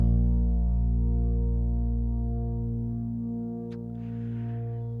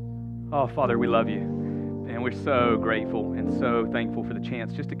Oh, Father, we love you. And we're so grateful and so thankful for the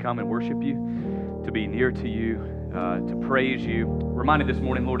chance just to come and worship you, to be near to you, to praise you. Reminded this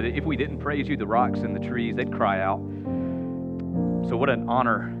morning, Lord, that if we didn't praise you, the rocks and the trees, they'd cry out. So what an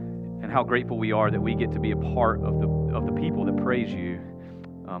honor and how grateful we are that we get to be a part of the people that praise you.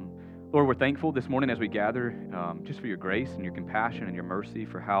 Lord, we're thankful this morning as we gather just for your grace and your compassion and your mercy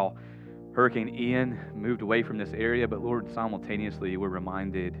for how Hurricane Ian moved away from this area, but Lord, simultaneously, we're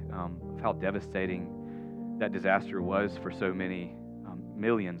reminded of how devastating that disaster was for so many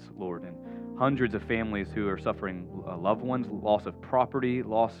millions, Lord, and hundreds of families who are suffering loved ones, loss of property,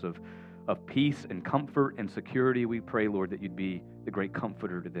 loss of peace and comfort and security. We pray, Lord, that you'd be the great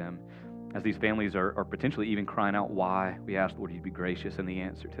comforter to them. As these families are potentially even crying out why, we ask, Lord, you'd be gracious in the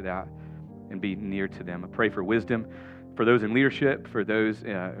answer to that and be near to them. I pray for wisdom for those in leadership, for those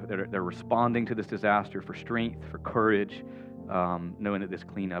that are responding to this disaster, for strength, for courage, knowing that this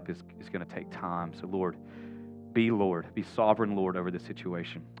cleanup is going to take time. So, Lord, be sovereign Lord over this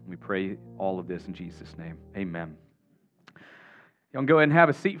situation. We pray all of this in Jesus' name. Amen. Y'all can go ahead and have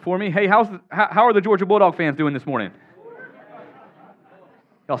a seat for me. Hey, how are the Georgia Bulldog fans doing this morning?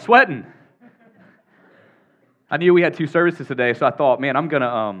 Y'all sweating? I knew we had 2 services today, so I thought, man, I'm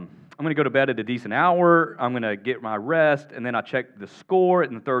gonna go to bed at a decent hour. I'm gonna get my rest, and then I checked the score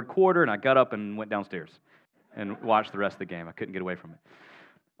in the third quarter, and I got up and went downstairs and watched the rest of the game. I couldn't get away from it.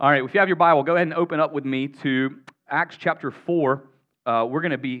 All right, if you have your Bible, go ahead and open up with me to Acts chapter 4. We're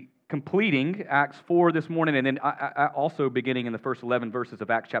going to be completing Acts 4 this morning, and then I also beginning in the first 11 verses of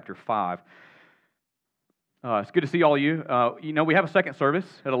Acts chapter 5. It's good to see all of you. We have a second service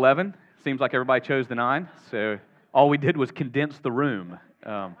at 11. Seems like everybody chose the 9, so all we did was condense the room.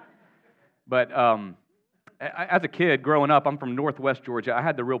 But as a kid growing up, I'm from Northwest Georgia. I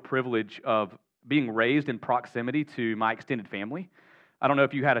had the real privilege of being raised in proximity to my extended family. I don't know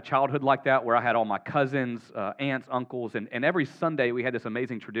if you had a childhood like that where I had all my cousins, aunts, uncles, and every Sunday we had this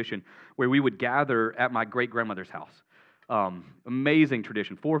amazing tradition where we would gather at my great-grandmother's house. Amazing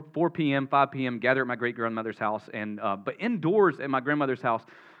tradition. 4 p.m., 5 p.m., gather at my great-grandmother's house. But indoors at my grandmother's house,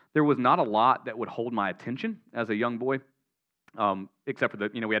 there was not a lot that would hold my attention as a young boy, except for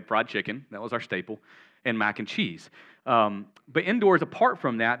we had fried chicken. That was our staple, and mac and cheese. But indoors, apart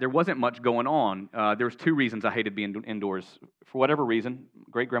from that, there wasn't much going on. There was 2 reasons I hated being indoors. For whatever reason,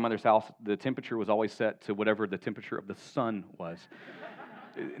 great-grandmother's house, the temperature was always set to whatever the temperature of the sun was.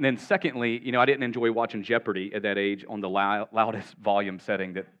 And then secondly, I didn't enjoy watching Jeopardy at that age on the loudest volume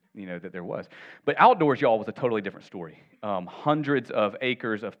setting that there was. But outdoors, y'all, was a totally different story. Hundreds of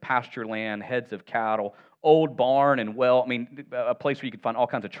acres of pasture land, heads of cattle, old barn and well. A place where you could find all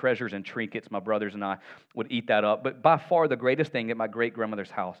kinds of treasures and trinkets. My brothers and I would eat that up. But by far the greatest thing at my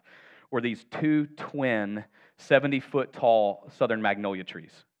great-grandmother's house were these 2 twin 70-foot tall southern magnolia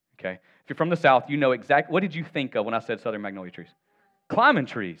trees. Okay? If you're from the South, you know exactly. What did you think of when I said southern magnolia trees? Climbing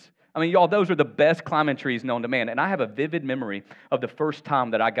trees. Y'all, those are the best climbing trees known to man. And I have a vivid memory of the first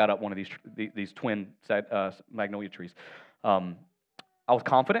time that I got up one of these twin magnolia trees. I was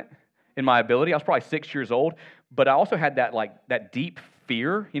confident in my ability. I was probably 6 years old, but I also had that deep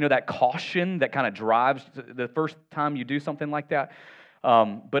fear, that caution that kind of drives the first time you do something like that.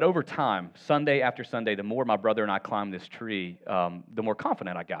 But over time, Sunday after Sunday, the more my brother and I climbed this tree, the more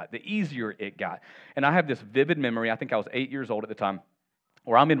confident I got, the easier it got. And I have this vivid memory, I think I was 8 years old at the time,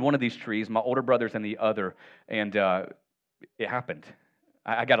 where I'm in one of these trees, my older brother's in the other, and it happened.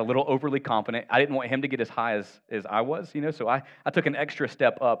 I got a little overly confident. I didn't want him to get as high as I was, so I took an extra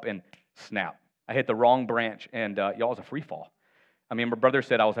step up and snap. I hit the wrong branch, and y'all, it was a free fall. My brother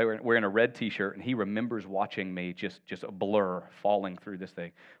said I was wearing a red T-shirt, and he remembers watching me just a blur falling through this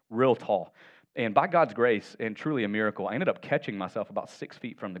thing, real tall. And by God's grace, and truly a miracle, I ended up catching myself about 6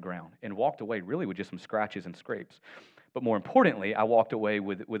 feet from the ground and walked away really with just some scratches and scrapes. But more importantly, I walked away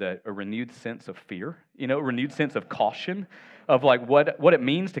with a renewed sense of fear, a renewed sense of caution of what it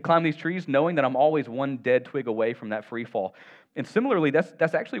means to climb these trees, knowing that I'm always one dead twig away from that free fall. And similarly,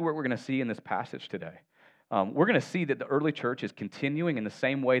 that's actually what we're going to see in this passage today. We're going to see that the early church is continuing in the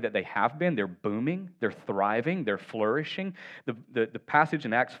same way that they have been. They're booming, they're thriving, they're flourishing. The passage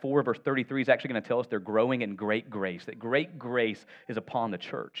in Acts 4, verse 33 is actually going to tell us they're growing in great grace, that great grace is upon the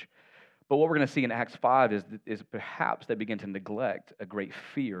church. But what we're going to see in Acts 5 is perhaps they begin to neglect a great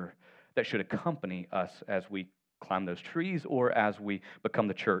fear that should accompany us as we climb those trees or as we become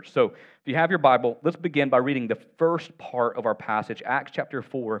the church. So if you have your Bible, let's begin by reading the first part of our passage, Acts chapter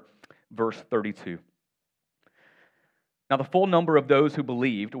 4, verse 32. Now the full number of those who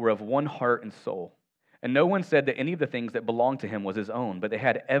believed were of one heart and soul, and no one said that any of the things that belonged to him was his own, but they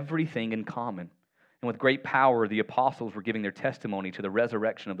had everything in common. And with great power, the apostles were giving their testimony to the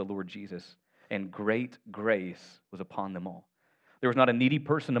resurrection of the Lord Jesus, and great grace was upon them all. There was not a needy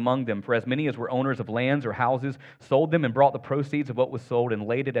person among them, for as many as were owners of lands or houses sold them and brought the proceeds of what was sold and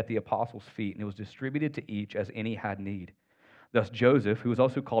laid it at the apostles' feet, and it was distributed to each as any had need. Thus Joseph, who was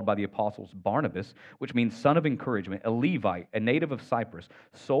also called by the apostles Barnabas, which means son of encouragement, a Levite, a native of Cyprus,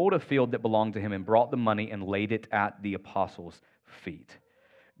 sold a field that belonged to him and brought the money and laid it at the apostles' feet.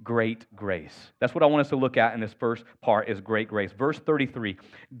 Great grace. That's what I want us to look at in this first part is great grace. Verse 33,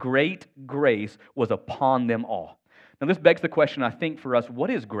 great grace was upon them all. Now this begs the question, I think, for us, what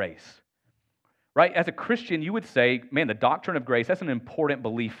is grace? Right? As a Christian, you would say, man, the doctrine of grace, that's an important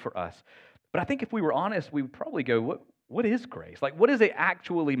belief for us. But I think if we were honest, we would probably go, what is grace? Like, what does it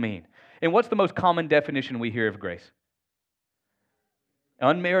actually mean? And what's the most common definition we hear of grace?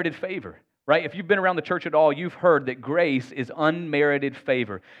 Unmerited favor, right? If you've been around the church at all, you've heard that grace is unmerited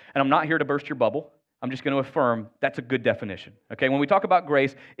favor. And I'm not here to burst your bubble. I'm just going to affirm that's a good definition. Okay, when we talk about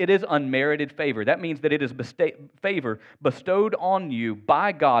grace, it is unmerited favor. That means that it is favor bestowed on you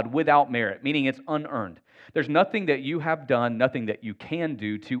by God without merit, meaning it's unearned. There's nothing that you have done, nothing that you can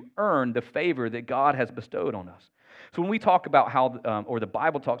do to earn the favor that God has bestowed on us. So when we talk about how, or the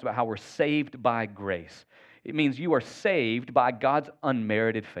Bible talks about how we're saved by grace, it means you are saved by God's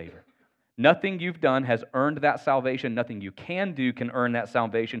unmerited favor. Nothing you've done has earned that salvation. Nothing you can do can earn that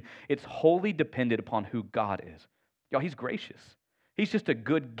salvation. It's wholly dependent upon who God is. Y'all, He's gracious. He's just a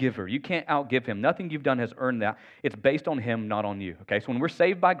good giver. You can't outgive Him. Nothing you've done has earned that. It's based on Him, not on you. Okay, so when we're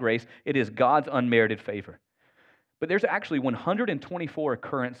saved by grace, it is God's unmerited favor. But there's actually 124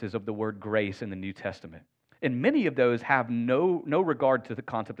 occurrences of the word grace in the New Testament. And many of those have no regard to the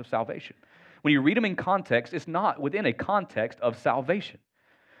concept of salvation. When you read them in context, it's not within a context of salvation.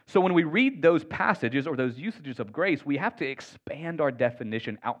 So when we read those passages or those usages of grace, we have to expand our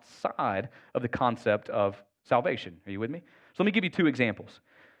definition outside of the concept of salvation. Are you with me? So let me give you two examples.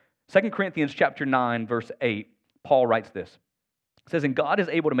 2 Corinthians chapter 9, verse 8, Paul writes this. It says, "And God is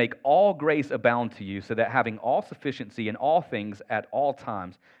able to make all grace abound to you, so that having all sufficiency in all things at all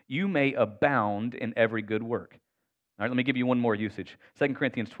times, you may abound in every good work." All right, let me give you one more usage. 2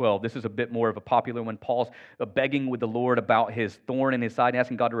 Corinthians 12. This is a bit more of a popular one. Paul's begging with the Lord about his thorn in his side,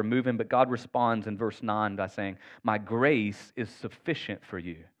 asking God to remove him, but God responds in verse 9 by saying, "My grace is sufficient for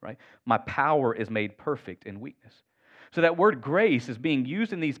you," right? "My power is made perfect in weakness." So that word grace is being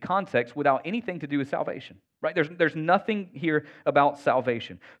used in these contexts without anything to do with salvation, right? There's nothing here about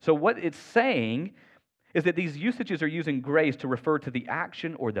salvation. So what it's saying is that these usages are using grace to refer to the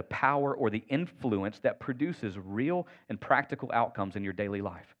action or the power or the influence that produces real and practical outcomes in your daily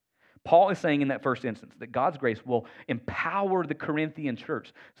life. Paul is saying in that first instance that God's grace will empower the Corinthian church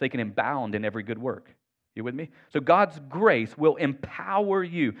so they can abound in every good work. You with me? So God's grace will empower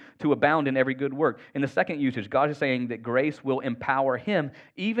you to abound in every good work. In the second usage, God is saying that grace will empower him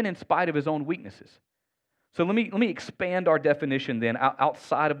even in spite of his own weaknesses. So let me expand our definition then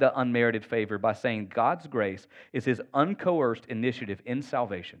outside of the unmerited favor by saying God's grace is his uncoerced initiative in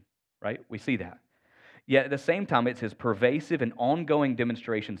salvation, right? We see that. Yet at the same time, it's his pervasive and ongoing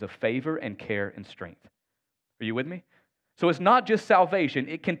demonstrations of favor and care and strength. Are you with me? So it's not just salvation,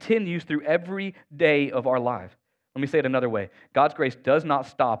 it continues through every day of our life. Let me say it another way. God's grace does not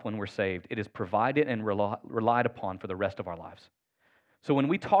stop when we're saved. It is provided and relied upon for the rest of our lives. So when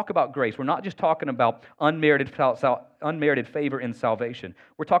we talk about grace, we're not just talking about unmerited favor in salvation.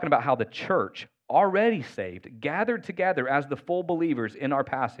 We're talking about how the church, already saved, gathered together as the full believers in our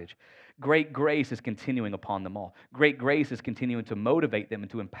passage. Great grace is continuing upon them all. Great grace is continuing to motivate them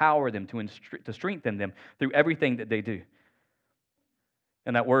and to empower them, to strengthen them through everything that they do.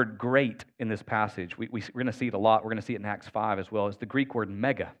 And that word great in this passage, we're going to see it a lot. We're going to see it in Acts 5 as well. It's the Greek word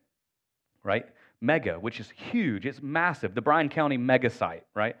mega, right? Mega, which is huge. It's massive. The Bryan County mega site,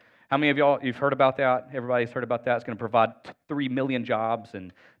 right? How many of y'all, you've heard about that? Everybody's heard about that. It's going to provide 3 million jobs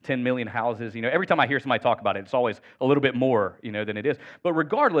and 10 million houses. You know, every time I hear somebody talk about it, it's always a little bit more, than it is. But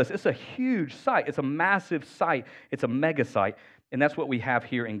regardless, it's a huge site. It's a massive site. It's a mega site. And that's what we have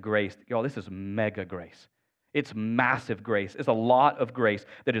here in grace. Y'all, this is mega grace. It's massive grace. It's a lot of grace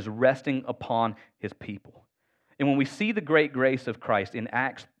that is resting upon his people. And when we see the great grace of Christ in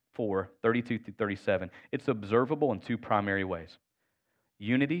Acts 4, 32 through 37, it's observable in two primary ways: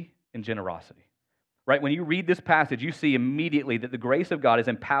 unity and generosity. Right? When you read this passage, you see immediately that the grace of God is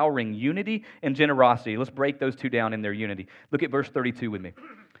empowering unity and generosity. Let's break those two down in their unity. Look at verse 32 with me.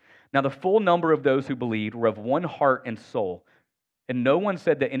 "Now the full number of those who believed were of one heart and soul, and no one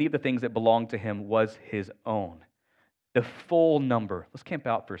said that any of the things that belonged to him was his own." The full number. Let's camp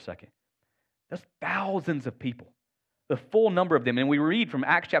out for a second. That's thousands of people. The full number of them. And we read from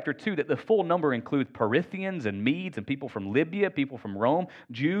Acts chapter 2 that the full number includes Parthians and Medes and people from Libya, people from Rome,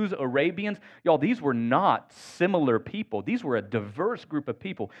 Jews, Arabians. Y'all, these were not similar people. These were a diverse group of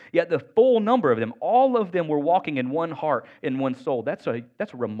people. Yet the full number of them, all of them were walking in one heart, in one soul. That's a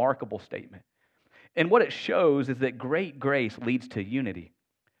remarkable statement. And what it shows is that great grace leads to unity,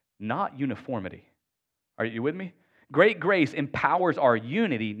 not uniformity. Are you with me? Great grace empowers our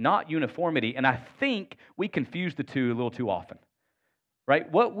unity, not uniformity. And I think we confuse the two a little too often,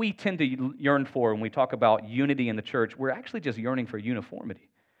 right? What we tend to yearn for when we talk about unity in the church, we're actually just yearning for uniformity.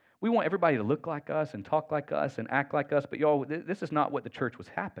 We want everybody to look like us and talk like us and act like us. But y'all, this is not what the church was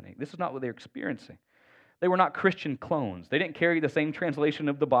happening. This is not what they're experiencing. They were not Christian clones. They didn't carry the same translation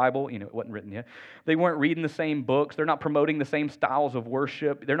of the Bible. It wasn't written yet. They weren't reading the same books. They're not promoting the same styles of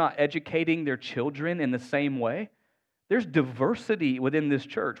worship. They're not educating their children in the same way. There's diversity within this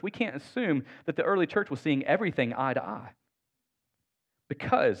church. We can't assume that the early church was seeing everything eye to eye.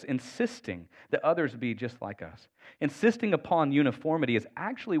 Because insisting that others be just like us, insisting upon uniformity is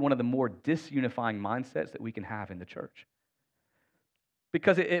actually one of the more disunifying mindsets that we can have in the church.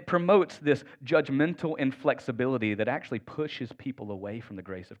 Because it promotes this judgmental inflexibility that actually pushes people away from the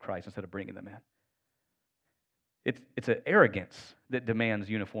grace of Christ instead of bringing them in. It's an arrogance that demands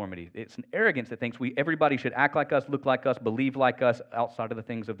uniformity. It's an arrogance that thinks everybody should act like us, look like us, believe like us outside of the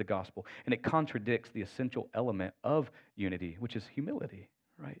things of the gospel. And it contradicts the essential element of unity, which is humility,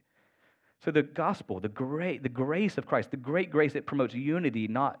 right? So the gospel, the grace of Christ, the great grace that promotes unity,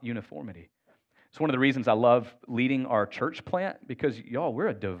 not uniformity. It's one of the reasons I love leading our church plant because, y'all, we're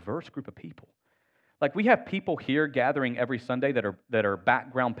a diverse group of people. Like, we have people here gathering every Sunday that are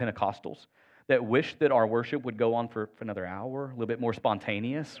background Pentecostals that wish that our worship would go on for another hour, a little bit more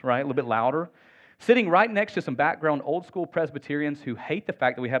spontaneous, right? A little bit louder. Sitting right next to some background old school Presbyterians who hate the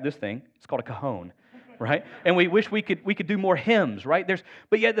fact that we have this thing. It's called a cajon, right? And we wish we could do more hymns, right?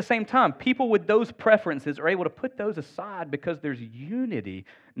 But yet at the same time, people with those preferences are able to put those aside because there's unity,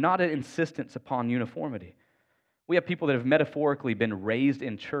 not an insistence upon uniformity. We have people that have metaphorically been raised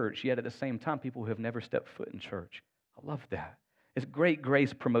in church, yet at the same time, people who have never stepped foot in church. I love that. It's great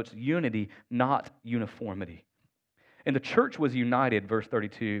grace promotes unity, not uniformity. And the church was united, verse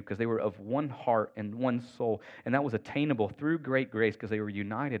 32, because they were of one heart and one soul. And that was attainable through great grace because they were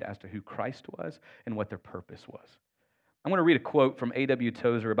united as to who Christ was and what their purpose was. I'm going to read a quote from A.W.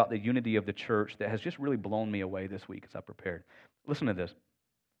 Tozer about the unity of the church that has just really blown me away this week as I prepared. Listen to this.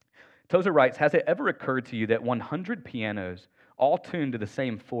 Tozer writes, "Has it ever occurred to you that 100 pianos, all tuned to the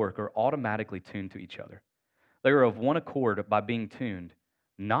same fork, are automatically tuned to each other? They are of one accord by being tuned,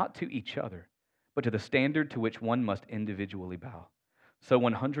 not to each other, but to the standard to which one must individually bow. So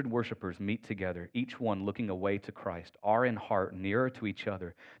 100 worshipers meet together, each one looking away to Christ, are in heart nearer to each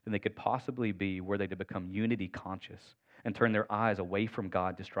other than they could possibly be were they to become unity conscious and turn their eyes away from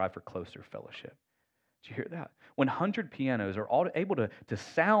God to strive for closer fellowship." Did you hear that? 100 pianos are all able to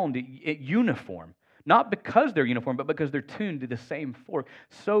sound uniform. Not because they're uniform, but because they're tuned to the same fork.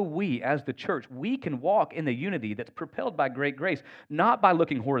 So we, as the church, we can walk in the unity that's propelled by great grace, not by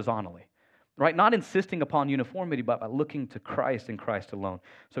looking horizontally, right? Not insisting upon uniformity, but by looking to Christ and Christ alone.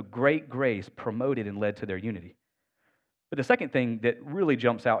 So great grace promoted and led to their unity. But the second thing that really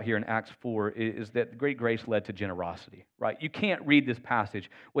jumps out here in Acts 4 is that great grace led to generosity, right? You can't read this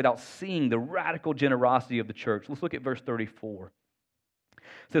passage without seeing the radical generosity of the church. Let's look at verse 34.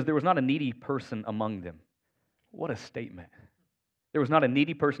 It says, "There was not a needy person among them." What a statement. "There was not a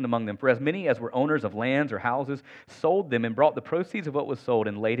needy person among them, for as many as were owners of lands or houses sold them and brought the proceeds of what was sold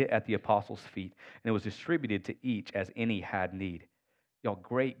and laid it at the apostles' feet, and it was distributed to each as any had need." Y'all,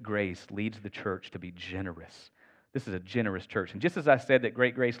 great grace leads the church to be generous. This is a generous church. And just as I said that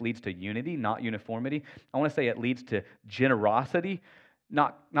great grace leads to unity, not uniformity, I want to say it leads to generosity,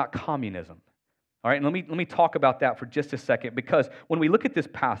 not communism. All right, and let me talk about that for just a second, because when we look at this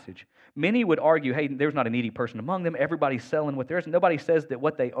passage, many would argue, hey, there's not a needy person among them. Everybody's selling what theirs. Nobody says that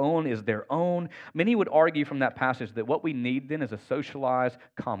what they own is their own. Many would argue from that passage that what we need then is a socialized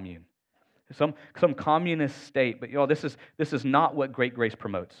commune, some communist state. But y'all, this is not what great grace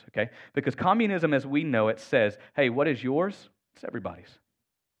promotes, okay? Because communism, as we know it, says, hey, what is yours? It's everybody's.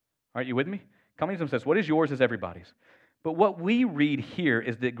 All right, you with me? Communism says, what is yours is everybody's. But what we read here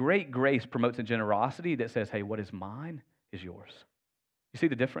is that great grace promotes a generosity that says, hey, what is mine is yours. You see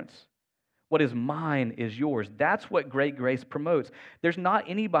the difference? What is mine is yours. That's what great grace promotes. There's not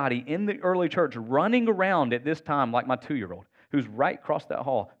anybody in the early church running around at this time like my 2-year-old who's right across that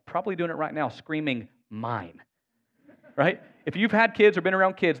hall, probably doing it right now, screaming, mine. Right? If you've had kids or been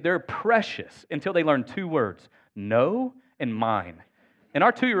around kids, they're precious until they learn 2 words, no and mine. And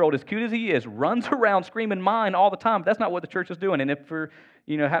our 2-year-old, as cute as he is, runs around screaming mine all the time. But that's not what the church is doing. And if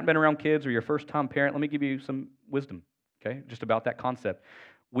you haven't been around kids or you're a first-time parent, let me give you some wisdom, okay, just about that concept.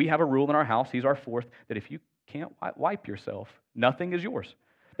 We have a rule in our house, he's our fourth, that if you can't wipe yourself, nothing is yours.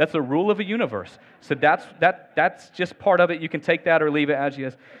 That's the rule of the universe. So that's just part of it. You can take that or leave it as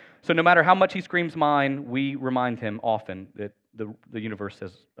is. So no matter how much he screams mine, we remind him often that the universe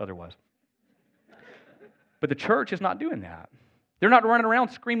says otherwise. But the church is not doing that. They're not running around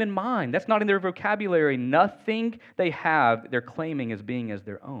screaming mine. That's not in their vocabulary. Nothing they have, they're claiming as being as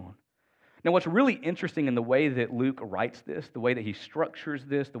their own. Now, what's really interesting in the way that Luke writes this, the way that he structures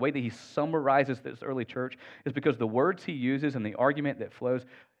this, the way that he summarizes this early church, is because the words he uses and the argument that flows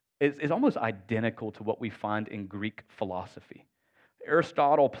is almost identical to what we find in Greek philosophy.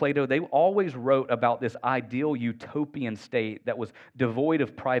 Aristotle, Plato, they always wrote about this ideal utopian state that was devoid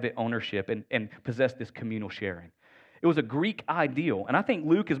of private ownership and possessed this communal sharing. It was a Greek ideal, and I think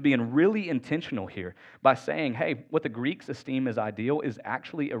Luke is being really intentional here by saying, hey, what the Greeks esteem as ideal is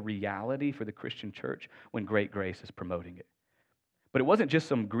actually a reality for the Christian church when Great Grace is promoting it. But it wasn't just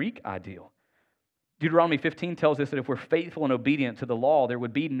some Greek ideal. Deuteronomy 15 tells us that if we're faithful and obedient to the law, there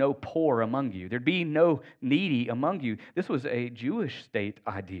would be no poor among you. There'd be no needy among you. This was a Jewish state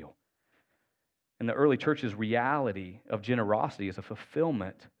ideal. And the early church's reality of generosity is a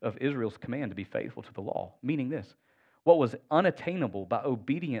fulfillment of Israel's command to be faithful to the law, meaning this: what was unattainable by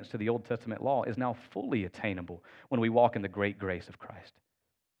obedience to the Old Testament law is now fully attainable when we walk in the great grace of Christ.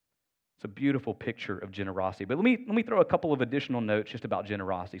 It's a beautiful picture of generosity. But let me throw a couple of additional notes just about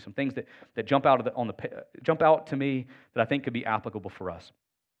generosity, some things that jump out to me that I think could be applicable for us.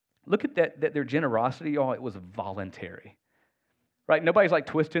 Look at that their generosity, y'all, it was voluntary. Right? Nobody's like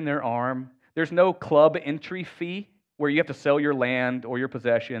twisting their arm. There's no club entry fee where you have to sell your land or your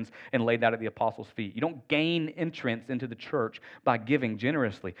possessions and lay that at the apostles' feet. You don't gain entrance into the church by giving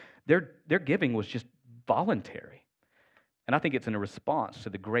generously. Their giving was just voluntary. And I think it's in a response to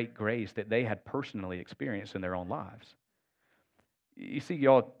the great grace that they had personally experienced in their own lives. You see,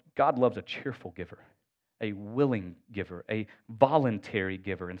 y'all, God loves a cheerful giver, a willing giver, a voluntary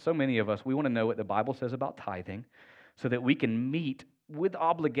giver. And so many of us, we want to know what the Bible says about tithing so that we can meet with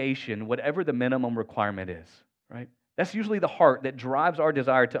obligation whatever the minimum requirement is, right? That's usually the heart that drives our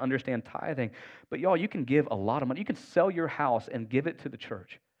desire to understand tithing. But y'all, you can give a lot of money. You can sell your house and give it to the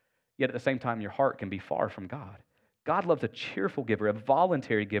church. Yet at the same time, your heart can be far from God. God loves a cheerful giver, a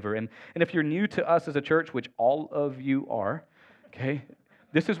voluntary giver. And if you're new to us as a church, which all of you are, okay,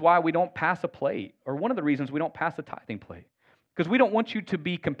 this is why we don't pass a plate, or one of the reasons we don't pass a tithing plate. Because we don't want you to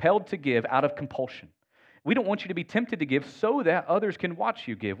be compelled to give out of compulsion. We don't want you to be tempted to give so that others can watch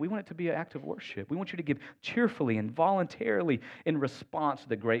you give. We want it to be an act of worship. We want you to give cheerfully and voluntarily in response to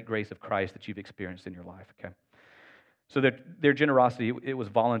the great grace of Christ that you've experienced in your life, okay? So their generosity, it was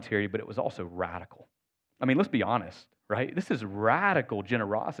voluntary, but it was also radical. I mean, let's be honest, right? This is radical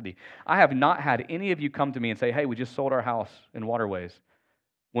generosity. I have not had any of you come to me and say, hey, we just sold our house in Waterways.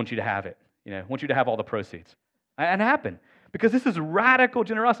 Want you to have it. Want you to have all the proceeds. And it happened because this is radical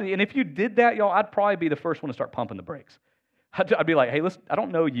generosity. And if you did that, y'all, I'd probably be the first one to start pumping the brakes. I'd be like, hey, I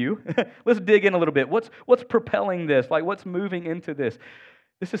don't know you. Let's dig in a little bit. What's propelling this? Like, what's moving into this?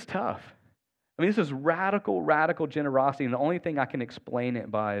 This is tough. I mean, this is radical, radical generosity, and the only thing I can explain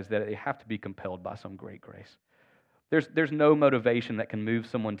it by is that they have to be compelled by some great grace. There's no motivation that can move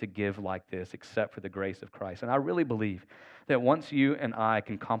someone to give like this except for the grace of Christ. And I really believe that once you and I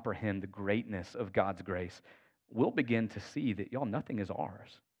can comprehend the greatness of God's grace, we'll begin to see that, y'all, nothing is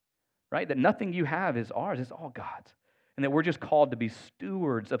ours, right? That nothing you have is ours, it's all God's. And that we're just called to be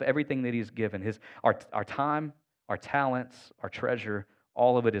stewards of everything that He's given. Our time, our talents, our treasure,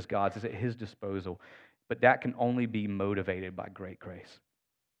 all of it is God's. It's at His disposal. But that can only be motivated by great grace.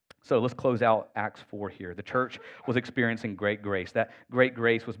 So let's close out Acts 4 here. The church was experiencing great grace. That great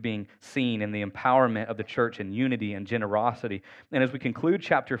grace was being seen in the empowerment of the church in unity and generosity. And as we conclude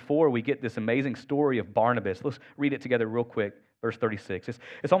chapter 4, we get this amazing story of Barnabas. Let's read it together real quick. Verse 36.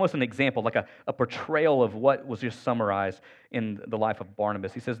 It's almost an example, like a portrayal of what was just summarized in the life of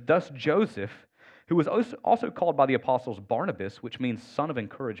Barnabas. He says, thus Joseph, who was also called by the apostles Barnabas, which means son of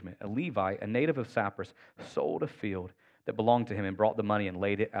encouragement, a Levite, a native of Cyprus, sold a field that belonged to him and brought the money and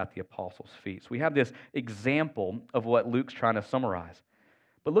laid it at the apostles' feet. So we have this example of what Luke's trying to summarize.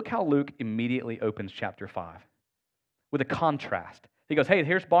 But look how Luke immediately opens chapter 5 with a contrast. He goes, hey,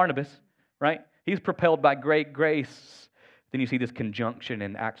 here's Barnabas, right? He's propelled by great grace. Then you see this conjunction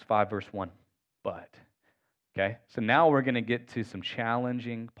in Acts 5, verse 1. But. Okay, so now we're going to get to some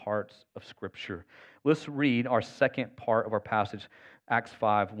challenging parts of Scripture. Let's read our second part of our passage, Acts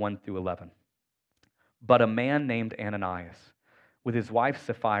 5, 1 through 11. But a man named Ananias with his wife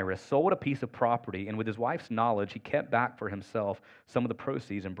Sapphira, sold a piece of property, and with his wife's knowledge, he kept back for himself some of the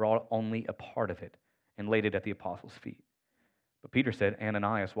proceeds and brought only a part of it and laid it at the apostles' feet. But Peter said,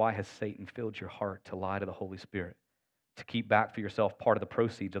 Ananias, why has Satan filled your heart to lie to the Holy Spirit, to keep back for yourself part of the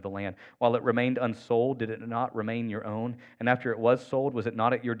proceeds of the land? While it remained unsold, did it not remain your own? And after it was sold, was it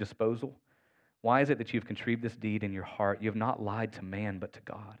not at your disposal? Why is it that you have contrived this deed in your heart? You have not lied to man, but to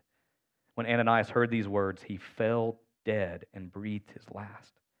God. When Ananias heard these words, he fell dead and breathed his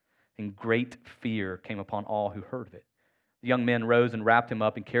last. And great fear came upon all who heard of it. The young men rose and wrapped him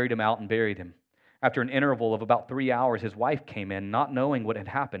up and carried him out and buried him. After an interval of about 3 hours, his wife came in, not knowing what had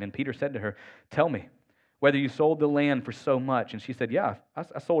happened. And Peter said to her, tell me whether you sold the land for so much. And she said, yeah,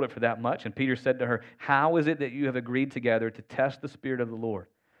 I sold it for that much. And Peter said to her, how is it that you have agreed together to test the Spirit of the Lord?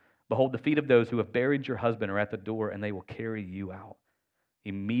 Behold, the feet of those who have buried your husband are at the door, and they will carry you out.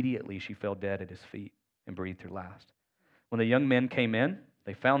 Immediately she fell dead at his feet and breathed her last. When the young men came in,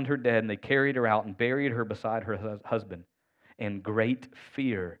 they found her dead, and they carried her out and buried her beside her husband. And great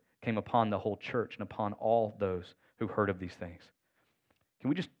fear came upon the whole church and upon all those who heard of these things. Can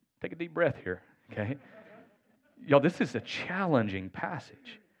we just take a deep breath here, okay? Y'all, this is a challenging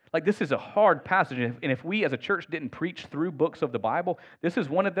passage. Like, this is a hard passage, and if we as a church didn't preach through books of the Bible, this is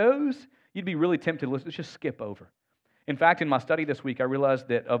one of those you'd be really tempted to let's just skip over. In fact, in my study this week, I realized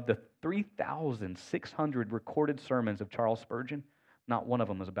that of the 3,600 recorded sermons of Charles Spurgeon, not one of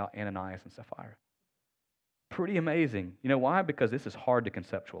them was about Ananias and Sapphira. Pretty amazing. You know why? Because this is hard to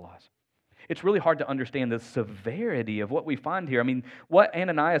conceptualize. It's really hard to understand the severity of what we find here. I mean, what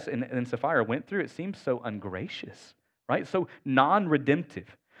Ananias and Sapphira went through, it seems so ungracious, right? So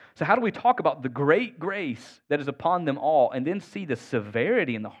non-redemptive. So how do we talk about the great grace that is upon them all and then see the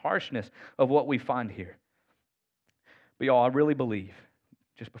severity and the harshness of what we find here? But y'all, I really believe,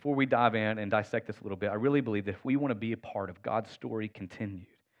 just before we dive in and dissect this a little bit, I really believe that if we want to be a part of God's story continued,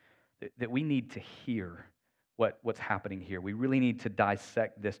 that we need to hear what's happening here. We really need to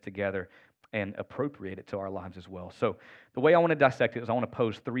dissect this together and appropriate it to our lives as well. So the way I want to dissect it is I want to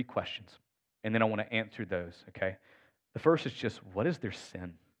pose 3 questions, and then I want to answer those, okay? The first is just, what is their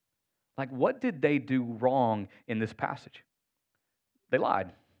sin? Like, what did they do wrong in this passage? They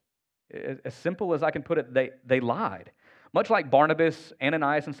lied. As simple as I can put it, they lied. Much like Barnabas,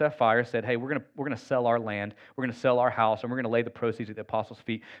 Ananias, and Sapphira said, hey, we're going to sell our land, we're going to sell our house, and we're going to lay the proceeds at the apostles'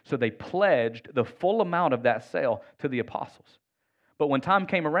 feet. So they pledged the full amount of that sale to the apostles. But when time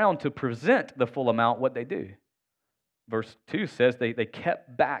came around to present the full amount, what they do? Verse 2 says they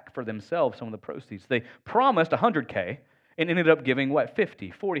kept back for themselves some of the proceeds. They promised 100K and ended up giving, what,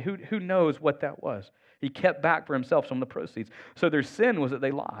 50, 40? Who knows what that was? He kept back for himself some of the proceeds. So their sin was that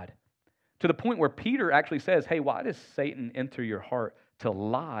they lied. To the point where Peter actually says, hey, why does Satan enter your heart to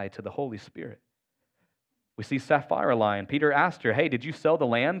lie to the Holy Spirit? We see Sapphira lying. Peter asked her, hey, did you sell the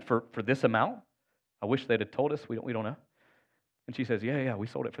land for this amount? I wish they'd have told us. We don't know. And she says, yeah, we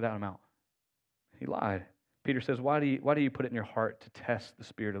sold it for that amount. He lied. Peter says, why do you put it in your heart to test the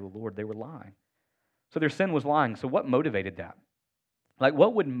Spirit of the Lord? They were lying. So their sin was lying. So what motivated that? Like,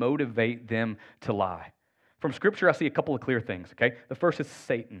 what would motivate them to lie? From Scripture, I see a couple of clear things, okay? The first is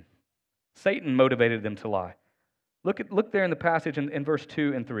Satan. Satan motivated them to lie. Look there in the passage in verse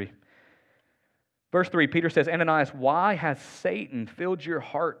 2 and 3. Verse 3, Peter says, Ananias, why has Satan filled your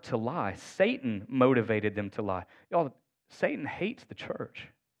heart to lie? Satan motivated them to lie. Y'all, Satan hates the church.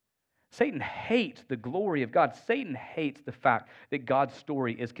 Satan hates the glory of God. Satan hates the fact that God's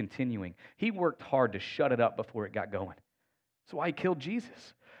story is continuing. He worked hard to shut it up before it got going. That's why he killed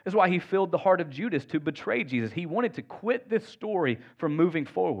Jesus. That's why he filled the heart of Judas to betray Jesus. He wanted to quit this story from moving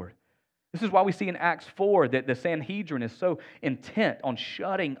forward. This is why we see in Acts 4 that the Sanhedrin is so intent on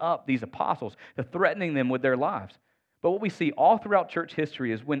shutting up these apostles, to threatening them with their lives. But what we see all throughout church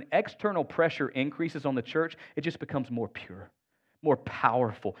history is when external pressure increases on the church, it just becomes more pure, more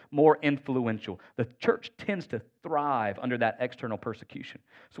powerful, more influential. The church tends to thrive under that external persecution.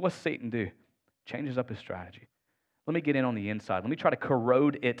 So what's Satan do? Changes up his strategy. Let me get in on the inside. Let me try to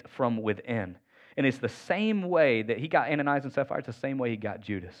corrode it from within. And it's the same way that he got Ananias and Sapphira, it's the same way he got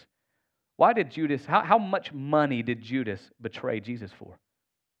Judas. Why did Judas, how much money did Judas betray Jesus for?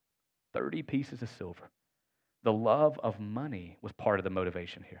 30 pieces of silver. The love of money was part of the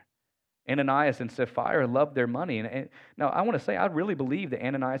motivation here. Ananias and Sapphira loved their money. And now I want to say, I really believe that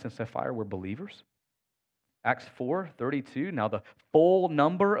Ananias and Sapphira were believers. Acts 4:32. Now the full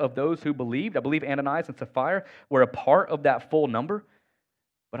number of those who believed, I believe Ananias and Sapphira were a part of that full number.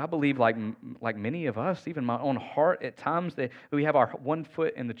 But I believe, like many of us, even my own heart, at times that we have our one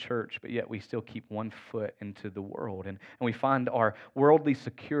foot in the church, but yet we still keep one foot into the world. And we find our worldly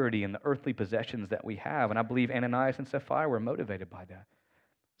security in the earthly possessions that we have. And I believe Ananias and Sapphira were motivated by that.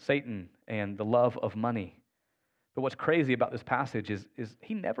 Satan and the love of money. But what's crazy about this passage is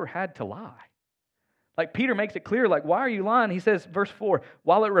he never had to lie. Like Peter makes it clear, like, why are you lying? He says, verse 4,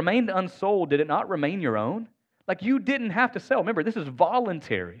 while it remained unsold, did it not remain your own? Like you didn't have to sell. Remember, this is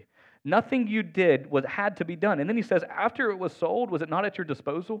voluntary. Nothing you did had to be done. And then he says, after it was sold, was it not at your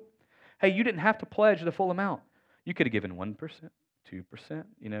disposal? Hey, you didn't have to pledge the full amount. You could have given 1%, 2%.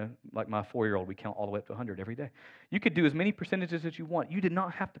 You know, like my 4-year-old, we count all the way up to 100 every day. You could do as many percentages as you want. You did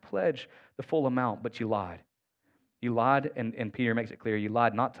not have to pledge the full amount, but you lied. You lied, and Peter makes it clear, you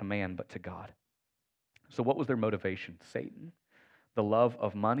lied not to man, but to God. So what was their motivation? Satan, the love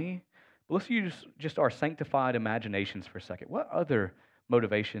of money. But let's use just our sanctified imaginations for a second. What other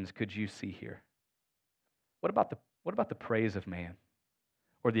motivations could you see here? What about the praise of man,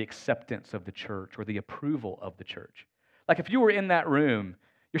 or the acceptance of the church, or the approval of the church? Like if you were in that room,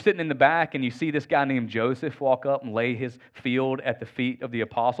 you're sitting in the back and you see this guy named Joseph walk up and lay his field at the feet of the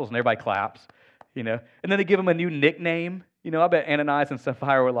apostles, and everybody claps, you know. And then they give him a new nickname. You know, I bet Ananias and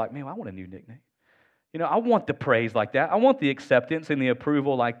Sapphira were like, man, I want a new nickname. You know, I want the praise like that. I want the acceptance and the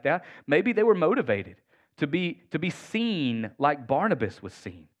approval like that. Maybe they were motivated to be seen like Barnabas was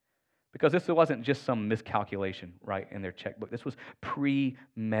seen. Because this wasn't just some miscalculation, right, in their checkbook. This was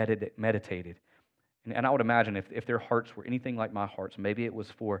premeditated. And I would imagine if their hearts were anything like my hearts, maybe it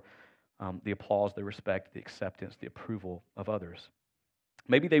was for the applause, the respect, the acceptance, the approval of others.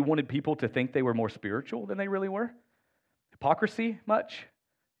 Maybe they wanted people to think they were more spiritual than they really were. Hypocrisy much?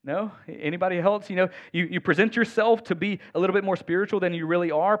 No? Anybody else? You know, you present yourself to be a little bit more spiritual than you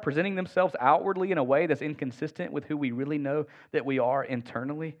really are, presenting themselves outwardly in a way that's inconsistent with who we really know that we are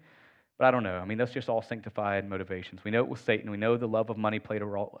internally. But I don't know. I mean, that's just all sanctified motivations. We know it was Satan. We know the love of money played a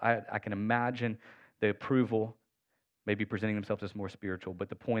role. I can imagine the approval, maybe presenting themselves as more spiritual. But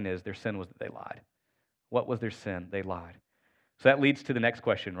the point is, their sin was that they lied. What was their sin? They lied. So that leads to the next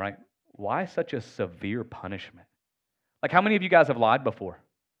question, right? Why such a severe punishment? Like, how many of you guys have lied before?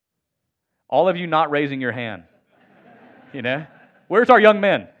 All of you not raising your hand. You know? Where's our young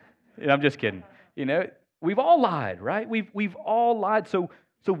men? I'm just kidding. You know, we've all lied, right? We've all lied. So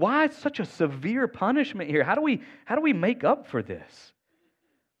why such a severe punishment here? How do we make up for this?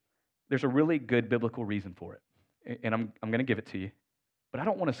 There's a really good biblical reason for it. And I'm going to give it to you. But I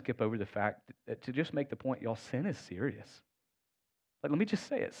don't want to skip over the fact that to just make the point, y'all, sin is serious. Like, let me just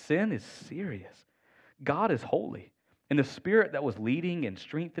say it. Sin is serious. God is holy. And the Spirit that was leading and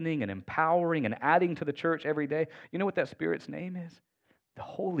strengthening and empowering and adding to the church every day, you know what that Spirit's name is? The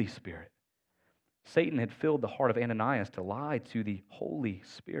Holy Spirit. Satan had filled the heart of Ananias to lie to the Holy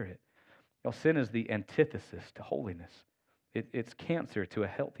Spirit. Now, sin is the antithesis to holiness. It's cancer to a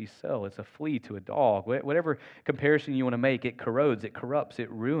healthy cell. It's a flea to a dog. Whatever comparison you want to make, it corrodes, it corrupts, it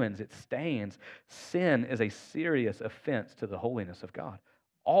ruins, it stains. Sin is a serious offense to the holiness of God.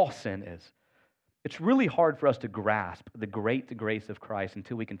 All sin is. It's really hard for us to grasp the great grace of Christ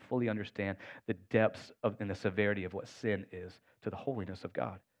until we can fully understand the depths and the severity of what sin is to the holiness of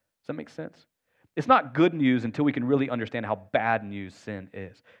God. Does that make sense? It's not good news until we can really understand how bad news sin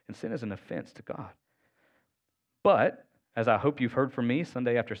is. And sin is an offense to God. But, as I hope you've heard from me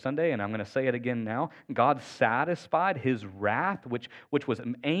Sunday after Sunday, and I'm going to say it again now, God satisfied His wrath, which was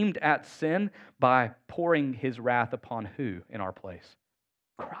aimed at sin, by pouring His wrath upon who in our place?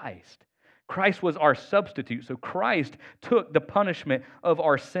 Christ. Christ was our substitute, so Christ took the punishment of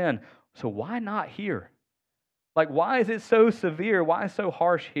our sin. So why not here? Like, why is it so severe? Why so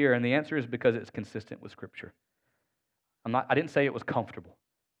harsh here? And the answer is because it's consistent with Scripture. I didn't say it was comfortable,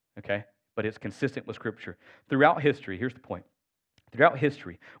 okay? But it's consistent with Scripture. Throughout history, here's the point. Throughout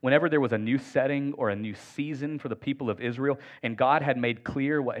history, whenever there was a new setting or a new season for the people of Israel, and God had made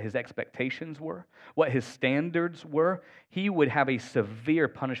clear what His expectations were, what His standards were, He would have a severe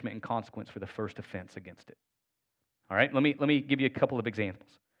punishment and consequence for the first offense against it. All right, let me give you a couple of examples.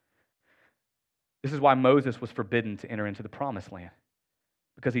 This is why Moses was forbidden to enter into the promised land,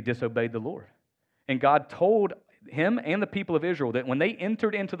 because he disobeyed the Lord. And God told him and the people of Israel that when they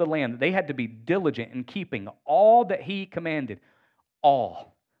entered into the land, they had to be diligent in keeping all that He commanded.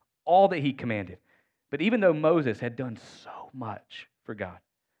 All that He commanded. But even though Moses had done so much for God,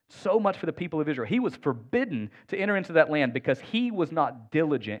 so much for the people of Israel, he was forbidden to enter into that land because he was not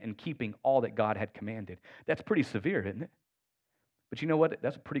diligent in keeping all that God had commanded. That's pretty severe, isn't it? But you know what?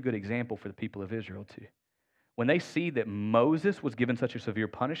 That's a pretty good example for the people of Israel too. When they see that Moses was given such a severe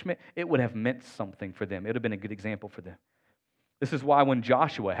punishment, it would have meant something for them. It would have been a good example for them. This is why when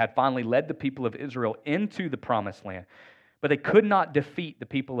Joshua had finally led the people of Israel into the promised land, but they could not defeat the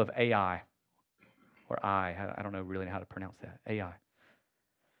people of Ai, or I don't know really how to pronounce that, Ai.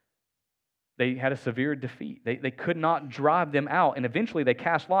 They had a severe defeat. They could not drive them out. And eventually they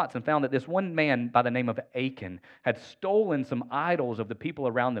cast lots and found that this one man by the name of Achan had stolen some idols of the people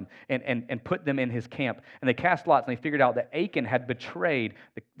around them and put them in his camp. And they cast lots and they figured out that Achan had betrayed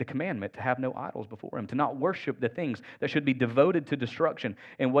the commandment to have no idols before him, to not worship the things that should be devoted to destruction.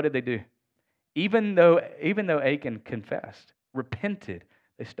 And what did they do? Even though Achan confessed, repented,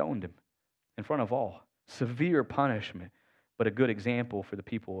 they stoned him in front of all. Severe punishment, but a good example for the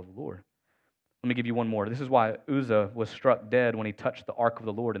people of the Lord. Let me give you one more. This is why Uzzah was struck dead when he touched the ark of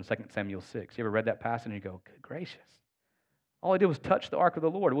the Lord in 2 Samuel 6. You ever read that passage and you go, good gracious. All he did was touch the ark of the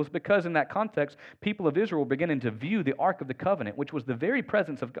Lord. It was because in that context, people of Israel were beginning to view the ark of the covenant, which was the very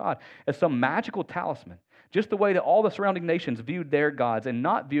presence of God, as some magical talisman, just the way that all the surrounding nations viewed their gods and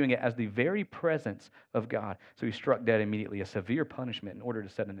not viewing it as the very presence of God. So he struck dead immediately, a severe punishment in order to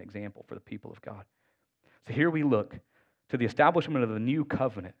set an example for the people of God. So here we look to the establishment of the new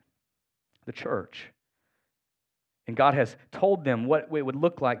covenant, the church. And God has told them what it would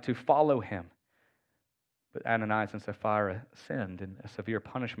look like to follow him. But Ananias and Sapphira sinned, and a severe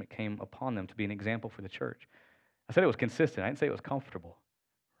punishment came upon them to be an example for the church. I said it was consistent. I didn't say it was comfortable,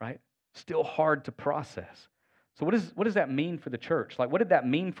 right? Still hard to process. So what does that mean for the church? Like, what did that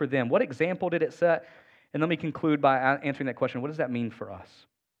mean for them? What example did it set? And let me conclude by answering that question. What does that mean for us?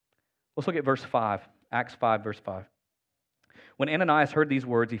 Let's look at verse 5, Acts 5, verse 5. When Ananias heard these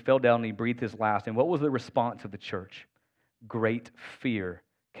words, he fell down and he breathed his last. And what was the response of the church? Great fear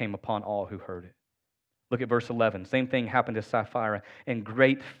came upon all who heard it. Look at verse 11. Same thing happened to Sapphira. And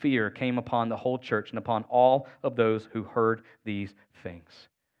great fear came upon the whole church and upon all of those who heard these things.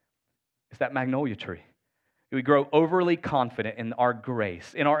 It's that magnolia tree. We grow overly confident in our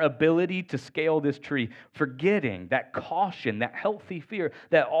grace, in our ability to scale this tree, forgetting that caution, that healthy fear,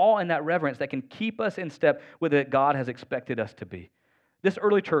 that awe and that reverence that can keep us in step with what God has expected us to be. This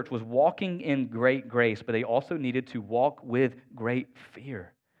early church was walking in great grace, but they also needed to walk with great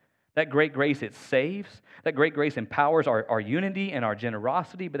fear. That great grace, it saves. That great grace empowers our unity and our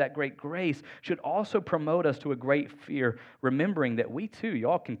generosity, but that great grace should also promote us to a great fear, remembering that we too,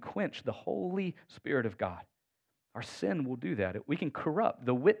 y'all, can quench the Holy Spirit of God. Our sin will do that. We can corrupt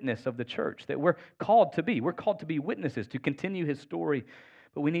the witness of the church that we're called to be. We're called to be witnesses, to continue his story,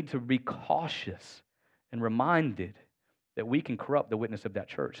 but we need to be cautious and reminded that we can corrupt the witness of that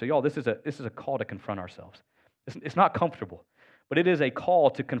church. So y'all, this is a call to confront ourselves. It's not comfortable, but it is a call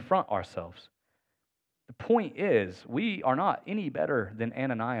to confront ourselves. The point is, we are not any better than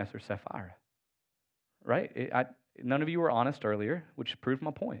Ananias or Sapphira, right? None of you were honest earlier, which proved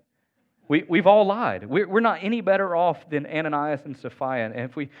my point. We've all lied. We're not any better off than Ananias and Sapphira. And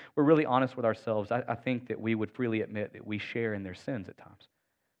if we're really honest with ourselves, I think that we would freely admit that we share in their sins at times.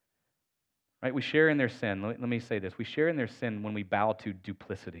 Right? We share in their sin. Let me say this. We share in their sin when we bow to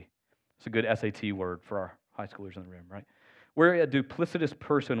duplicity. It's a good SAT word for our high schoolers in the room, right? We're a duplicitous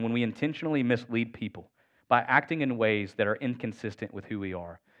person when we intentionally mislead people by acting in ways that are inconsistent with who we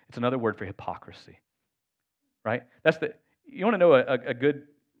are. It's another word for hypocrisy. Right? You want to know a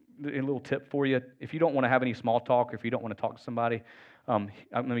little tip for you. If you don't want to have any small talk, or if you don't want to talk to somebody,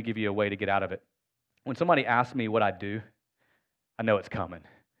 let me give you a way to get out of it. When somebody asks me what I do, I know it's coming.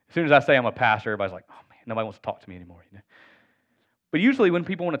 As soon as I say I'm a pastor, everybody's like, oh man, nobody wants to talk to me anymore. But usually when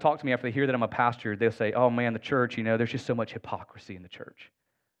people want to talk to me after they hear that I'm a pastor, they'll say, oh man, the church, there's just so much hypocrisy in the church.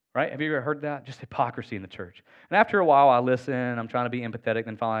 Right? Have you ever heard that? Just hypocrisy in the church. And after a while, I listen, I'm trying to be empathetic,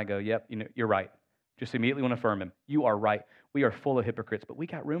 then finally I go, yep, you're right. Just immediately want to affirm him. You are right. We are full of hypocrites, but we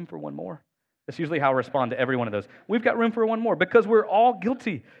got room for one more. That's usually how I respond to every one of those. We've got room for one more because we're all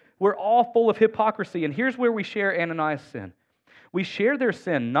guilty. We're all full of hypocrisy. And here's where we share Ananias' sin. We share their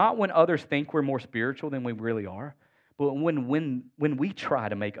sin not when others think we're more spiritual than we really are, but when we try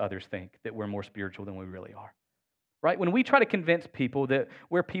to make others think that we're more spiritual than we really are. Right? When we try to convince people that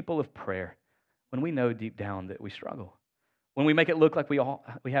we're people of prayer, when we know deep down that we struggle. When we make it look like we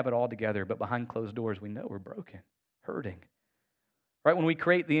have it all together, but behind closed doors we know we're broken, hurting. Right? When we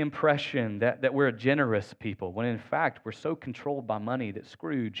create the impression that we're a generous people, when in fact we're so controlled by money that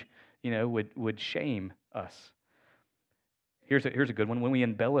Scrooge, would shame us. Here's a good one. When we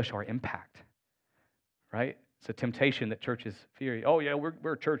embellish our impact, right? It's a temptation that churches fear. Oh yeah,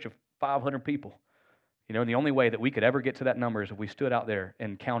 we're a church of 500 people. And the only way that we could ever get to that number is if we stood out there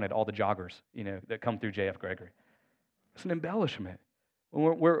and counted all the joggers, that come through J.F. Gregory. It's an embellishment.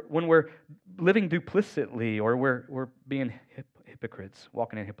 When we're living duplicitly, or we're being hypocrites,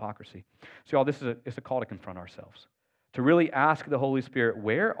 walking in hypocrisy. So y'all, it's a call to confront ourselves, to really ask the Holy Spirit,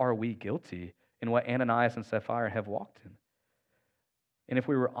 where are we guilty in what Ananias and Sapphira have walked in? And if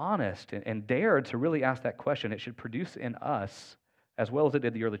we were honest and dared to really ask that question, it should produce in us, as well as it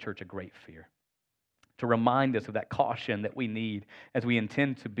did the early church, a great fear. To remind us of that caution that we need as we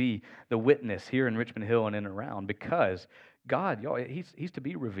intend to be the witness here in Richmond Hill and in and around, because God, y'all, he's to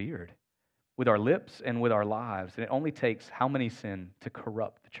be revered with our lips and with our lives. And it only takes how many sin to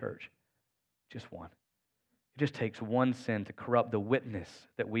corrupt the church? Just one. It just takes one sin to corrupt the witness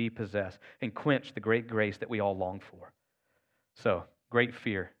that we possess and quench the great grace that we all long for. So, great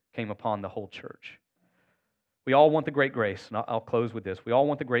fear came upon the whole church. We all want the great grace, and I'll close with this. We all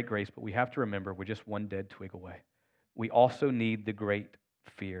want the great grace, but we have to remember we're just one dead twig away. We also need the great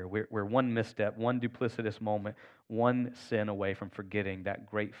fear. We're one misstep, one duplicitous moment, one sin away from forgetting that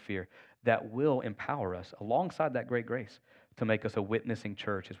great fear that will empower us alongside that great grace to make us a witnessing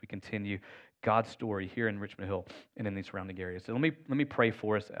church as we continue God's story here in Richmond Hill and in these surrounding areas. So let me pray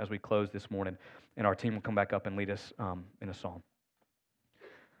for us as we close this morning, and our team will come back up and lead us in a song.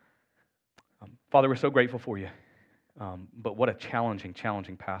 Father, we're so grateful for you, but what a challenging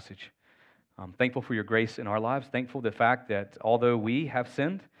passage. Thankful for your grace in our lives. Thankful the fact that although we have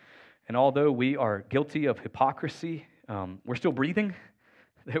sinned and although we are guilty of hypocrisy, we're still breathing,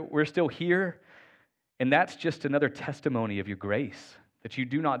 we're still here, and that's just another testimony of your grace, that you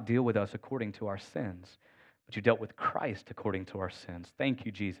do not deal with us according to our sins, but you dealt with Christ according to our sins. Thank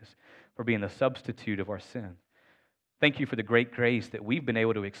you, Jesus, for being the substitute of our sin. Thank you for the great grace that we've been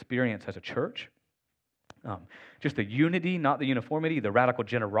able to experience as a church. Just the unity, not the uniformity, the radical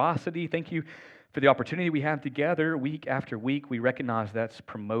generosity. Thank you for the opportunity we have together week after week. We recognize that's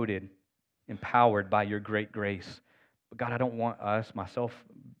promoted, empowered by your great grace. But God, I don't want us, myself,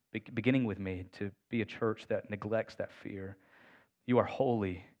 beginning with me, to be a church that neglects that fear. You are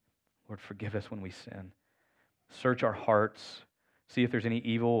holy. Lord, forgive us when we sin. Search our hearts. See if there's any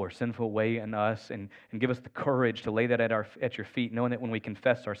evil or sinful way in us, and give us the courage to lay that at your feet, knowing that when we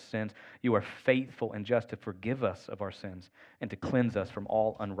confess our sins, you are faithful and just to forgive us of our sins and to cleanse us from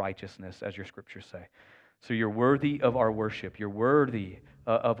all unrighteousness, as your scriptures say. So you're worthy of our worship. You're worthy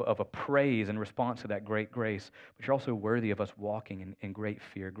of a praise in response to that great grace, but you're also worthy of us walking in great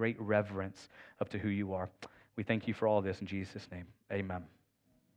fear, great reverence up to who you are. We thank you for all this in Jesus' name. Amen.